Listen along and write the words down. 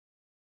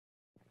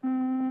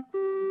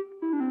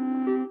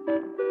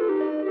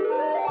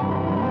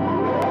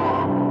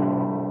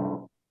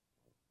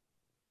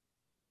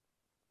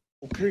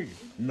Okay,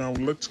 now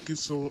let's get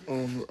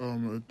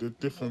the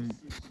different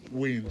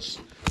wins.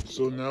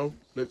 So now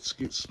let's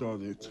get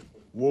started.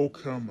 Roll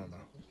camera.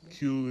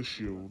 Cue the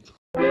shield.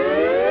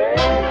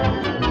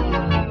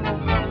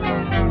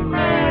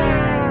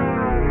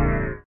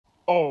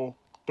 Oh,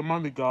 the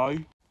money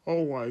guy.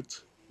 Alright,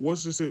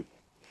 what is it?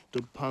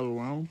 The paddle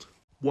round?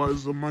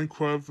 Was the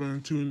Minecraft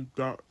and tune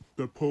that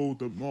the poll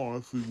that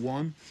Mars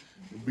won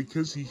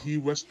because he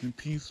rest in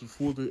peace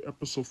before the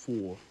episode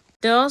 4.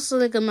 They're also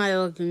like my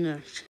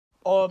argument.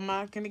 Or am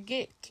I gonna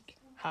get?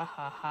 Ha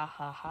ha ha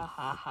ha ha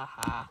ha ha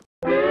ha.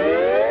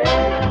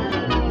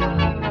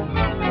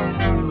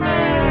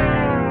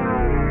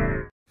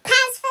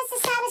 Plants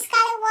vs.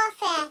 Scarlet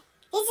Warfare.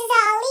 This is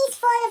our release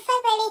for the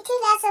February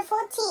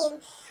 2014.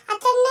 I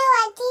don't know,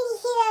 I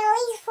didn't hear the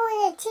release for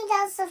the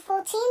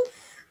 2014.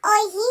 Or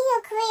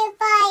he's created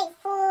by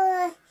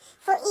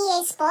for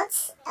EA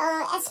Sports,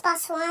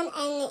 Xbox One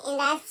and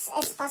that's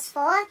Xbox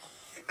 4.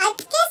 I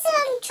guess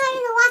I'm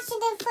trying to watch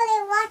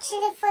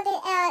it for the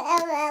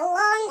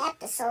long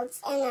episodes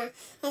and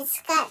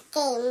Scott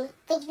game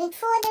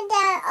before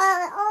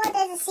all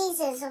the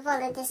seasons of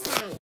all of this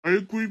time. I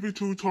agree with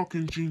you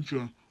talking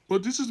Ginger,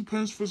 but this is the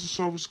Plants vs.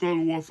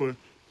 Scarlet Warfare.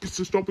 It's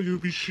the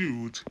WB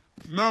Shield.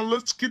 Now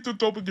let's get the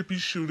WB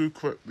Shield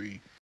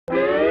correctly.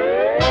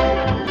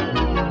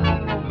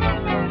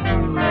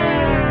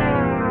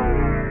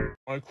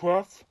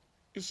 Minecraft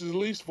is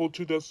released for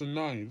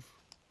 2009.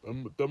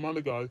 The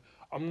money guy.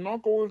 I'm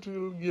not going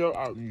to yell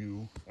at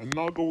you. I'm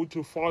not going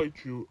to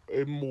fight you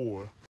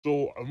anymore.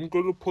 So I'm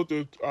gonna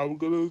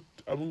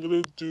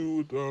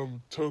do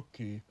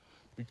turkey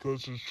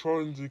because we're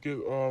trying to get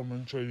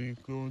and try to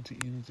go into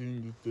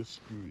anything with this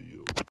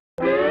video.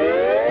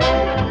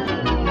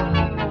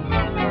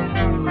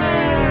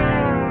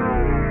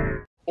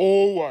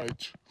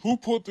 Alright, who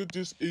put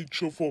this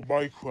intro for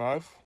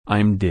Minecraft?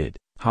 I'm dead.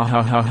 Ha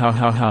ha ha ha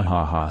ha ha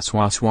ha ha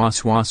swa swa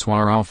swa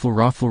swa ruffle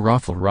ruffle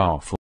ruffle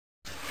ruffle.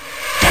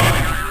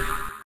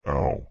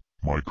 Ow,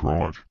 my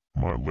crotch,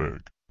 my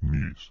leg,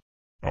 knees.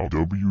 Ow,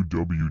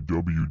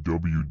 www.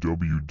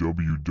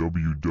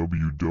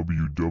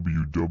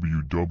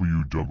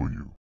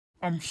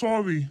 I'm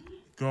sorry,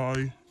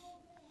 guy.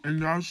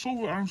 And I'm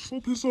so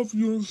pissed off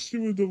you don't see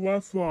with the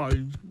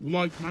Wi-Fi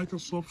like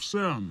Microsoft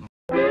said.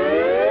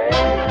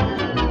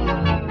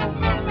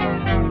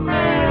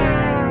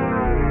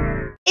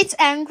 It's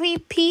Angry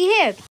P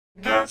here.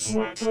 That's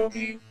what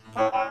Turkey.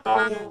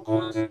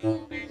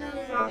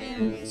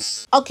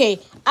 Okay,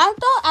 I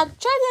thought I'm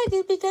trying to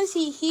do because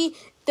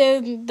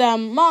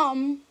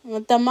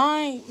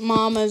my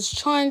mom is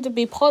trying to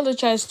be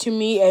apologize to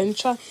me and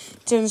try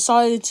to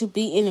decide to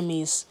be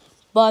enemies.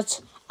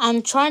 But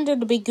I'm trying to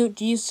be good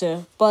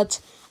user.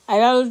 But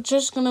I'm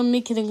just gonna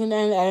make it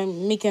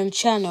make a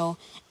channel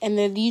and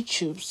then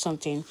YouTube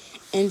something,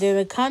 and then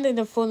I kind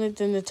of follow it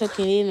in the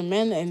Turkey in a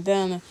minute, and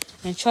then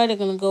and try to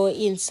gonna go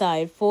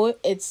inside for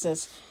it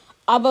says.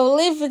 I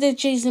believe the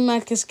cheesy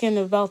Mike is skin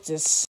about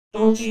this.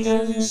 Don't you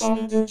dare do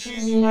something to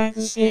cheesy Mike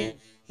is skin.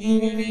 He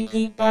may be a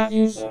good bad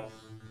user.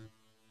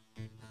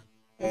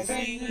 If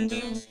you can do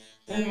it,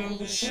 then I'm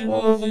gonna shit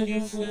all over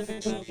you for the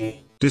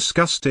turkey.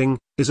 Disgusting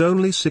is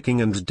only sicking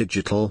and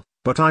digital,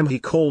 but he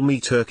call me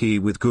turkey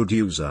with good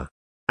user.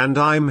 And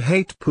I'm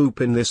hate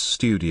poop in this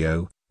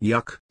studio,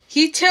 yuck.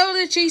 He tell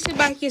the cheesy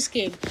Mike is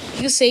skin.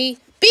 You say,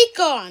 be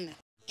gone.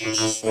 You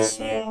just piss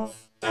me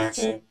off. That's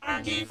it.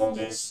 I gave for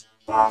this.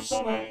 Pass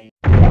away.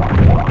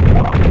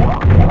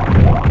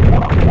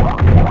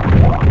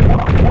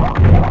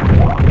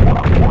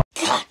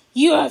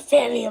 You are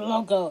very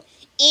logo.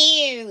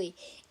 Ew.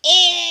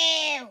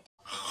 Ew.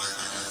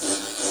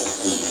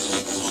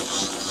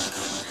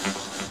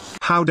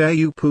 How dare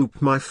you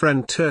poop my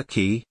friend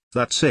Turkey?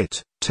 That's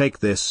it. Take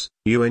this,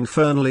 you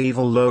infernal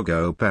evil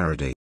logo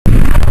parody.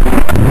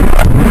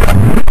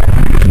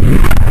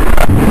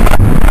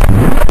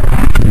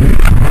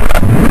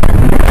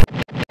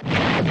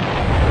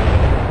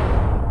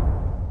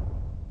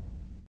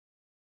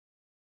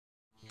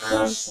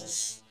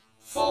 Curses.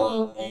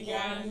 Full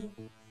again.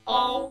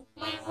 Oh,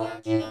 my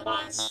working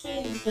box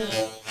finger.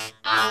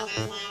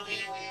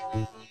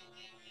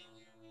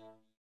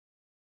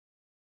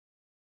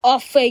 Oh,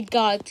 thank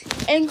God.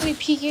 Angry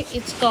Pika,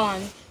 it's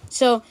gone.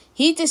 So,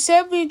 he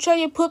decided to try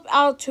to poop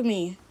out to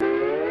me.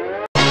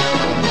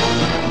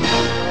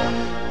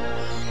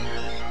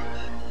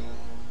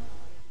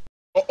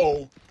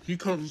 Uh-oh, here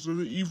comes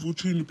the evil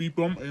Tuna Be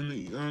Bum and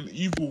the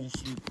evil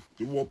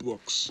the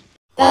Roblox.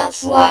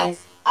 That's right.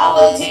 I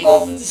will take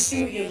over the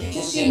studio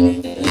because you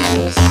make the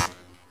business.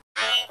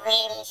 I'm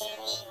really too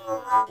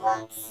evil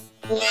Roblox.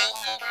 You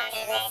take on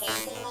the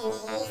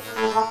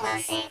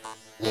Roblox.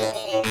 You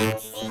didn't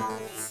stay on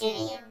the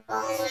studio.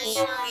 What was my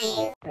shit on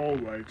you?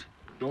 Alright,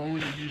 don't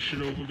let you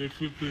shit over there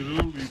quickly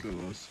to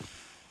us.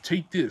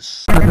 Take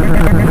this.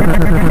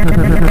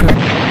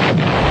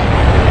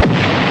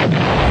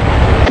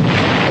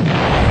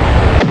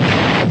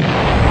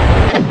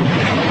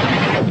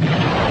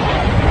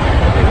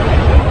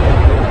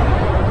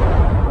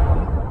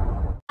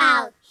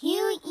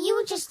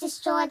 You just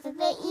destroyed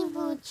the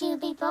evil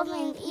Chubby Bomb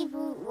and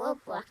evil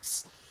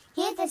attacks.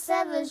 Here the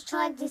servers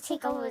tried to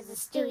take over the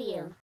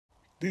studio.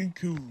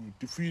 Dinku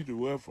defeated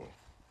whoever.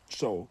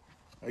 So,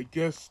 I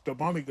guess the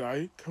money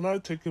guy, can I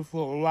take it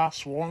for the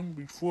last one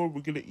before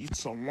we're gonna eat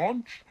some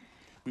lunch?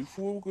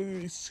 Before we're gonna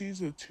eat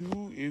season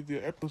 2, in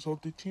the episode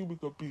 2, we're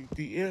gonna be at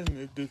the end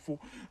and before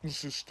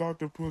this is start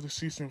the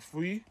season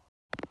 3.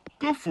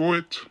 Go for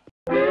it.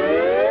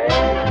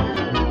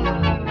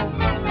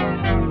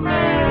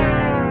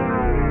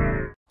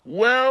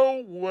 Well.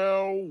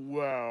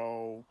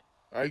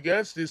 I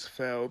guess this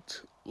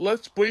failed.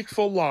 Let's break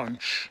for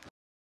lunch.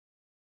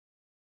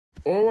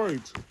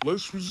 Alright,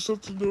 let's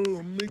resort to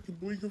the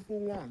breaking for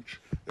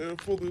lunch.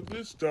 And for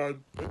this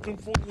time, I can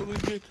focus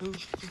again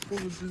because for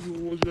the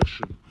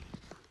visualization.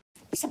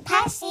 So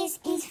past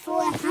is for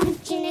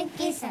 100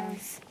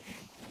 gizmos.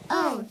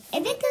 Oh,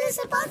 and because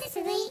it's a bonus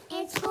today,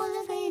 it's for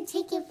the